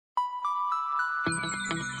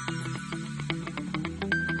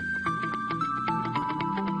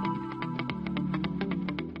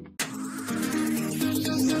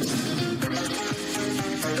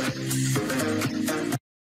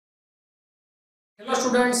Hello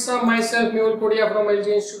students, myself Mehul Kodia from LJIET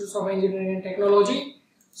Institute of Engineering and Technology.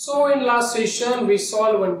 So in last session we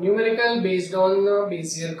solved one numerical based on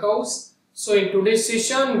Bezier curves. So in today's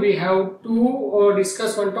session we have to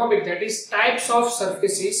discuss one topic, that is types of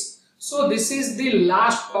surfaces. So this is the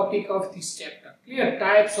last topic of this chapter. Clear?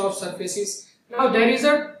 Types of surfaces. Now there is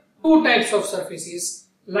two types of surfaces,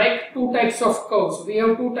 like two types of curves. We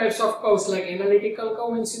have two types of curves like analytical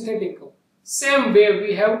curve and synthetic curve. Same way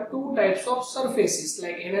we have two types of surfaces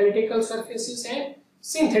like analytical surfaces and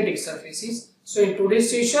synthetic surfaces. So in today's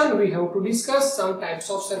session we have to discuss some types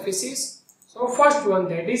of surfaces. So first one,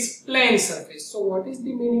 that is plane surface. So what is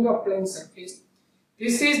the meaning of plane surface?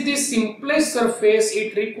 This is the simplest surface.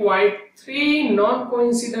 It required three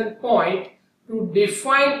non-coincident points to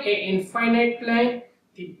define an infinite plane.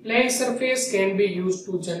 The plane surface can be used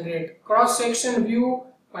to generate cross-section view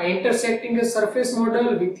by intersecting a surface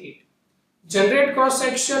model with it. Generate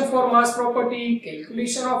cross-section for mass property,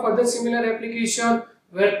 calculation of other similar application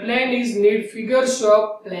where plane is need, figure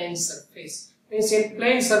show plane surface. Means in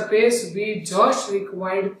plane surface we just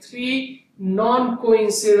required three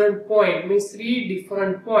non-coincident point, means three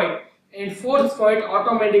different point, and fourth point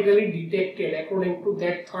automatically detected according to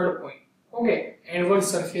that third point. Okay, and one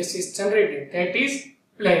surface is generated, that is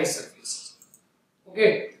plane surface.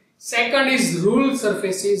 Okay, second is ruled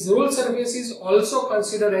surfaces. Ruled surfaces also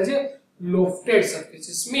considered as a lofted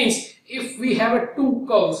surfaces. Means if we have two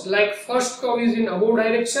curves, like first curve is in above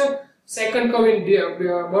direction, second curve in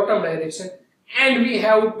the bottom direction, and we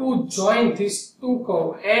have to join these two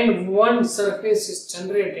curves and one surface is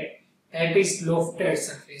generated, that is lofted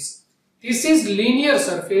surface. This is linear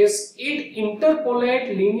surface. It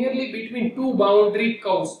interpolates linearly between two boundary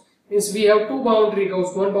curves. Means we have two boundary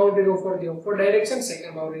curves, one boundary curve for the upward direction,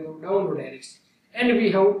 second boundary curve downward direction, and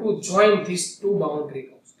we have to join these two boundary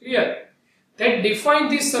curves. Clear? That define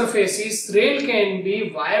these surfaces. Rail can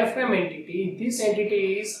be wireframe entity. This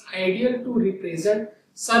entity is ideal to represent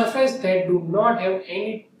surface that do not have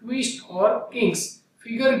any twist or kinks.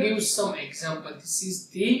 Figure gives some example. This is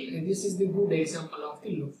the good example of the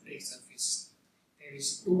lofted surface. There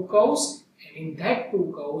is two curves, and in that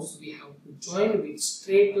two curves we have to join with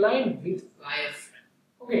straight line with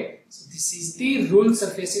wireframe. Okay, so this is the ruled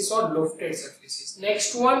surfaces or lofted surfaces.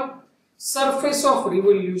 Next one, surface of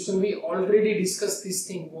revolution. We already discussed this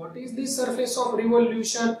thing. What is the surface of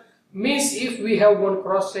revolution? Means if we have one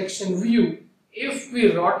cross section view, if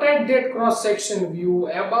we rotate that cross section view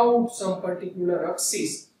about some particular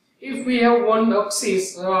axis, if we have one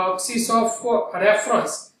axis of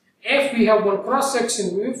reference, if we have one cross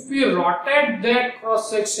section view, if we rotate that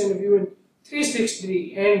cross section view in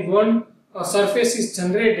 360 and one surface is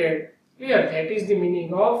generated, clear? That is the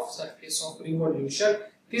meaning of surface of revolution.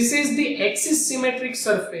 This is the axis symmetric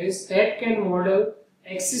surface that can model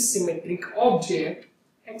axis symmetric object.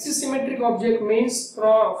 Axis symmetric object means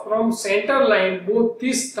from center line both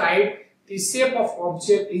this side the shape of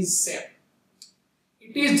object is same.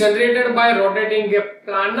 It is generated by rotating a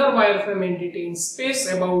planar wireframe entity in space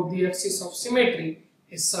about the axis of symmetry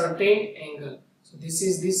a certain angle. So this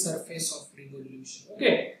is the surface of revolution.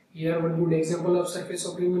 Okay, here one good example of surface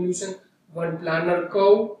of revolution. One planar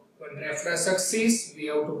curve, one reference axis, we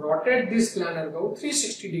have to rotate this planar curve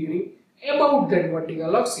 360 degree about that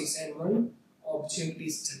vertical axis and one object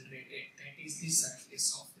is generated. That is the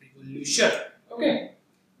surface of revolution. Okay.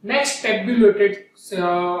 Next, tabulated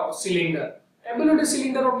cylinder. Tabulated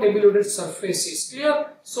cylinder or tabulated surface is clear.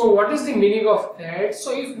 So what is the meaning of that?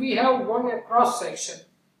 So if we have one cross section,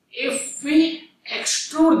 if we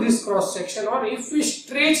extrude this cross section or if we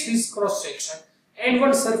stretch this cross section and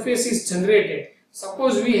one surface is generated,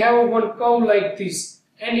 suppose we have one curve like this,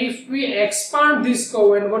 and if we expand this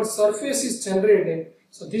curve and one surface is generated,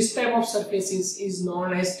 so this type of surfaces is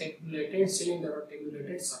known as tabulated cylinder or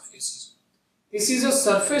tabulated surfaces. This is a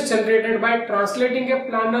surface generated by translating a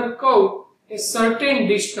planar curve a certain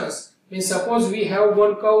distance. Means suppose we have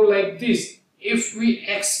one curve like this. If we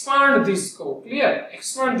expand this curve, clear?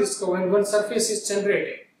 Expand this curve and one surface is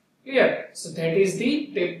generated. Clear? So that is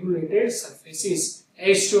the tabulated surfaces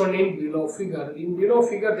as shown in below figure. In below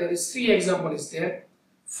figure there is three examples there.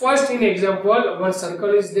 First in example one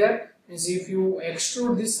circle is there. Means if you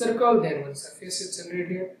extrude this circle, then one surface is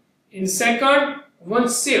generated. In second,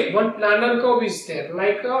 one shape, one planar curve is there,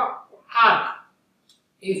 like a arc.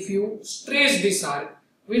 If you stretch this arc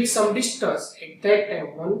with some distance, at that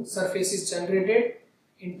time one surface is generated.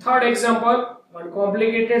 In third example, one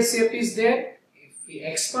complicated shape is there. If we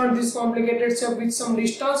expand this complicated shape with some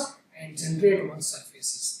distance and generate one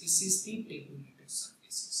surfaces, this is the tabulated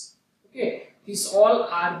surfaces. Okay, these all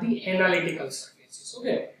are the analytical surfaces.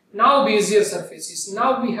 Okay. Now Bezier surfaces.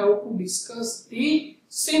 Now we have to discuss the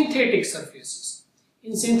synthetic surfaces.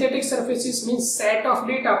 In synthetic surfaces means set of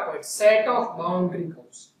data points, set of boundary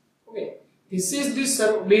curves. Okay, this is the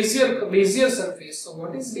Bezier surface. So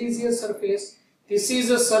what is Bezier surface? This is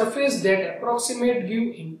a surface that approximate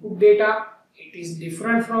give input data. It is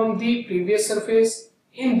different from the previous surface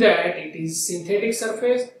in that it is synthetic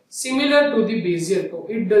surface similar to the Bezier curve.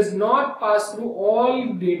 It does not pass through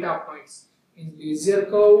all data points. In Bezier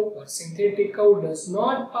curve or synthetic curve does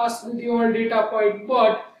not pass through the all data point,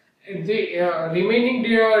 but the remaining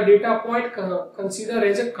data point consider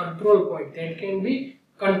as a control point that can be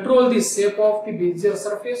control the shape of the Bezier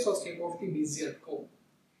surface or shape of the Bezier curve.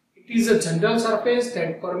 It is a general surface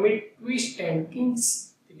that permit twist and kinks.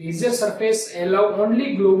 The Bezier surface allow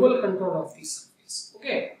only global control of the surface.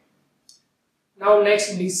 Okay. Now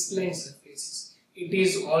next, B-spline surfaces. It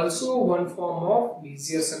is also one form of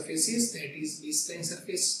Bezier surfaces, that is B-spline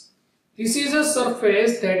surface. This is a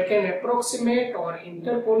surface that can approximate or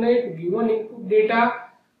interpolate given input data.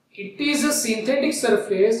 It is a synthetic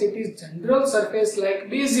surface. It is general surface like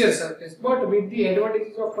Bezier surface, but with the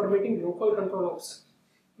advantages of permitting local control of surface.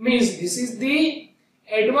 Means this is the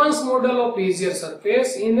advanced model of Bezier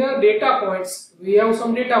surface. In data points, we have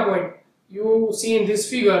some data point. You see in this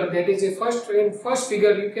figure, that is a first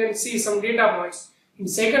figure you can see some data points. In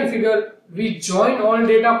second figure, we join all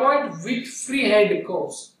data point with freehand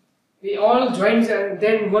curves. We all join and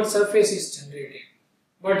then one surface is generated.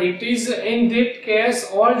 But it is in that case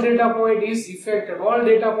all data point is affected, all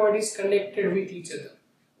data point is connected with each other.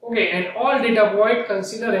 Okay, and all data point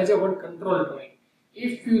consider as a one control point.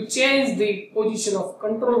 If you change the position of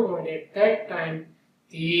control point at that time,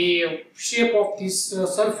 the shape of this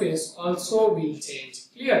surface also will change.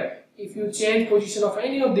 Clear? If you change position of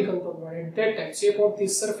any of the control point at that time, shape of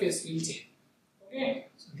this surface will change. Okay,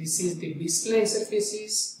 so this is the B-spline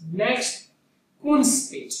surfaces. Next,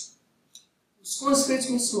 Kunz patch. Kunz patch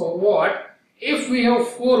means what? If we have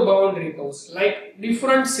four boundary curves like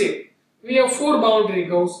different shape, we have four boundary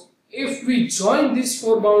curves. If we join these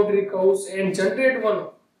four boundary curves and generate one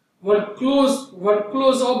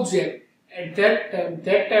closed object, at that time,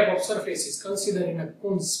 that type of surface is considered in a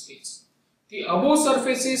Kunz patch. The above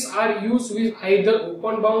surfaces are used with either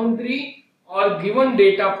open boundary or given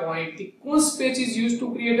data point. The Kunz patch is used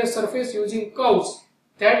to create a surface using curves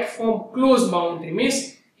that form closed boundary.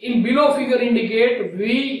 Means in below figure indicate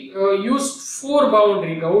we used four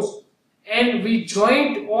boundary curves and we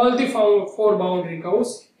joined all the four boundary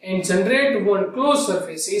curves and generate one closed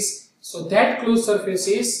surfaces. So that closed surface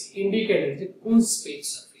is indicated the Kunz patch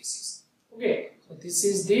surfaces. Okay, so this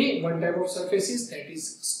is the one type of surfaces, that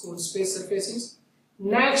is Kunz patch surfaces.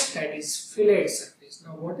 Next, that is fillet surface.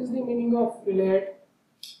 Now what is the meaning of fillet?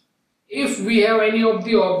 If we have any of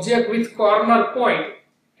the object with corner point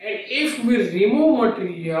and if we remove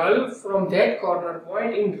material from that corner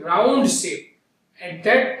point in round shape, at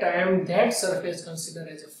that time that surface considered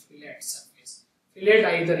as a fillet surface. Fillet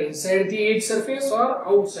either inside the edge surface or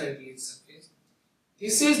outside the edge surface.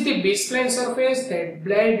 This is the B-spline surface that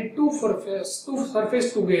blend two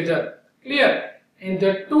surface together. Clear? And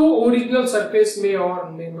the two original surface may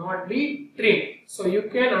or may not be trimmed. So you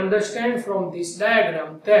can understand from this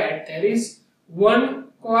diagram that there is one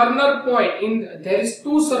corner point, there is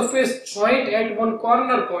two surface joint at one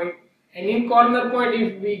corner point, and in corner point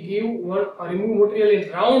if we give one or remove material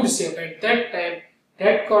in round shape, at that time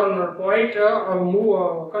that corner point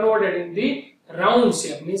converted in the round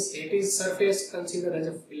shape, means it is surface considered as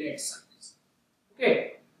a fillet surface.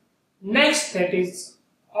 Okay. Next, that is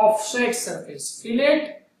offset surface,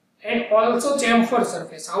 fillet and also chamfer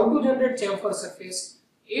surface. How to generate chamfer surface?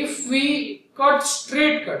 If we cut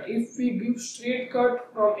straight cut, if we give straight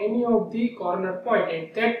cut from any of the corner point,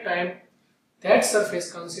 at that time that surface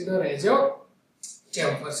considered as a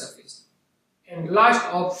chamfer surface. And last,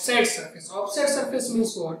 offset surface. Offset surface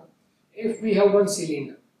means what? If we have one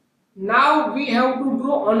cylinder, now we have to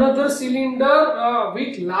draw another cylinder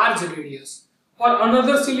with large radius or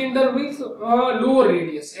another cylinder with lower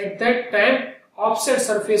radius. At that time offset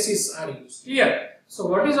surfaces are used. Clear? So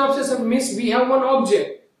what is offset surface? Means we have one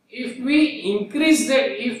object. If we increase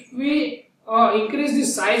the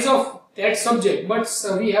size of that subject, but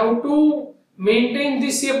we have to maintain the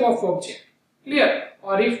shape of object. Clear?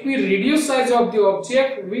 Or if we reduce size of the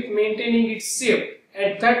object with maintaining its shape,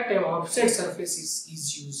 at that time offset surface is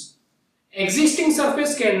used. Existing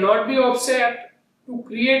surface cannot be offset to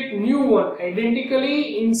create new one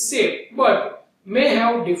identically in shape but may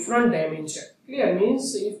have different dimension. Clear?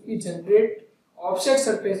 Means if we generate offset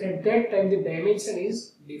surface, at that time the dimension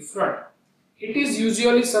is different. It is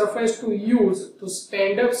usually surface to use to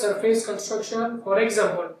stand up surface construction. For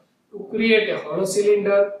example, to create a hollow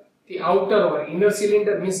cylinder. The outer or inner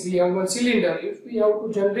cylinder means we have one cylinder. If we have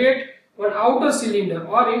to generate one outer cylinder,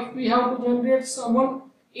 or if we have to generate one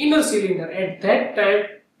inner cylinder, at that time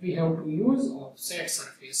we have to use offset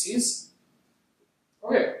surfaces.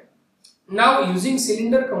 Okay. Now using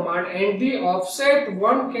cylinder command and the offset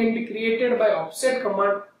one can be created by offset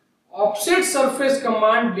command. Offset surface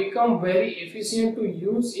command become very efficient to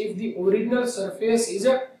use if the original surface is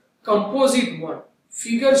a composite one.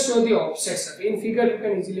 Figure show the offset surface. In figure you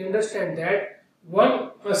can easily understand that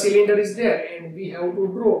one cylinder is there and we have to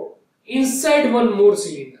draw inside one more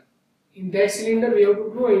cylinder. In that cylinder we have to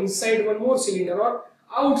draw inside one more cylinder or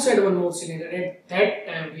outside one more cylinder. At that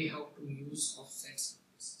time we have to use offset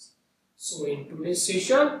surfaces. So in today's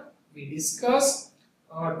session we discuss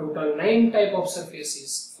total 9 type of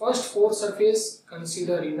surfaces. First 4 surface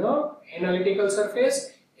consider in a analytical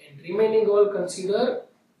surface and remaining all consider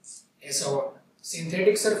as a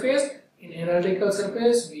synthetic surface. In analytical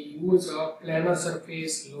surface we use a planar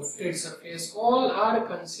surface, lofted surface, all are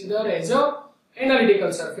considered as a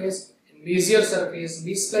analytical surface. In Bezier surface,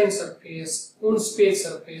 B-spline surface, Kunz-Page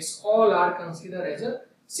surface, all are considered as a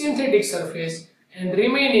synthetic surface, and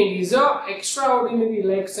remaining is a extraordinary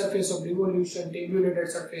like surface of revolution, tabulated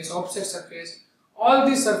surface, offset surface. All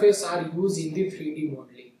these surfaces are used in the 3D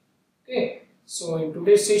modeling. Okay. So in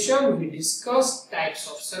today's session we discuss types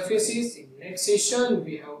of surfaces. In next session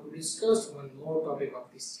we have to discuss one more topic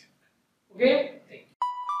of this chapter. Okay.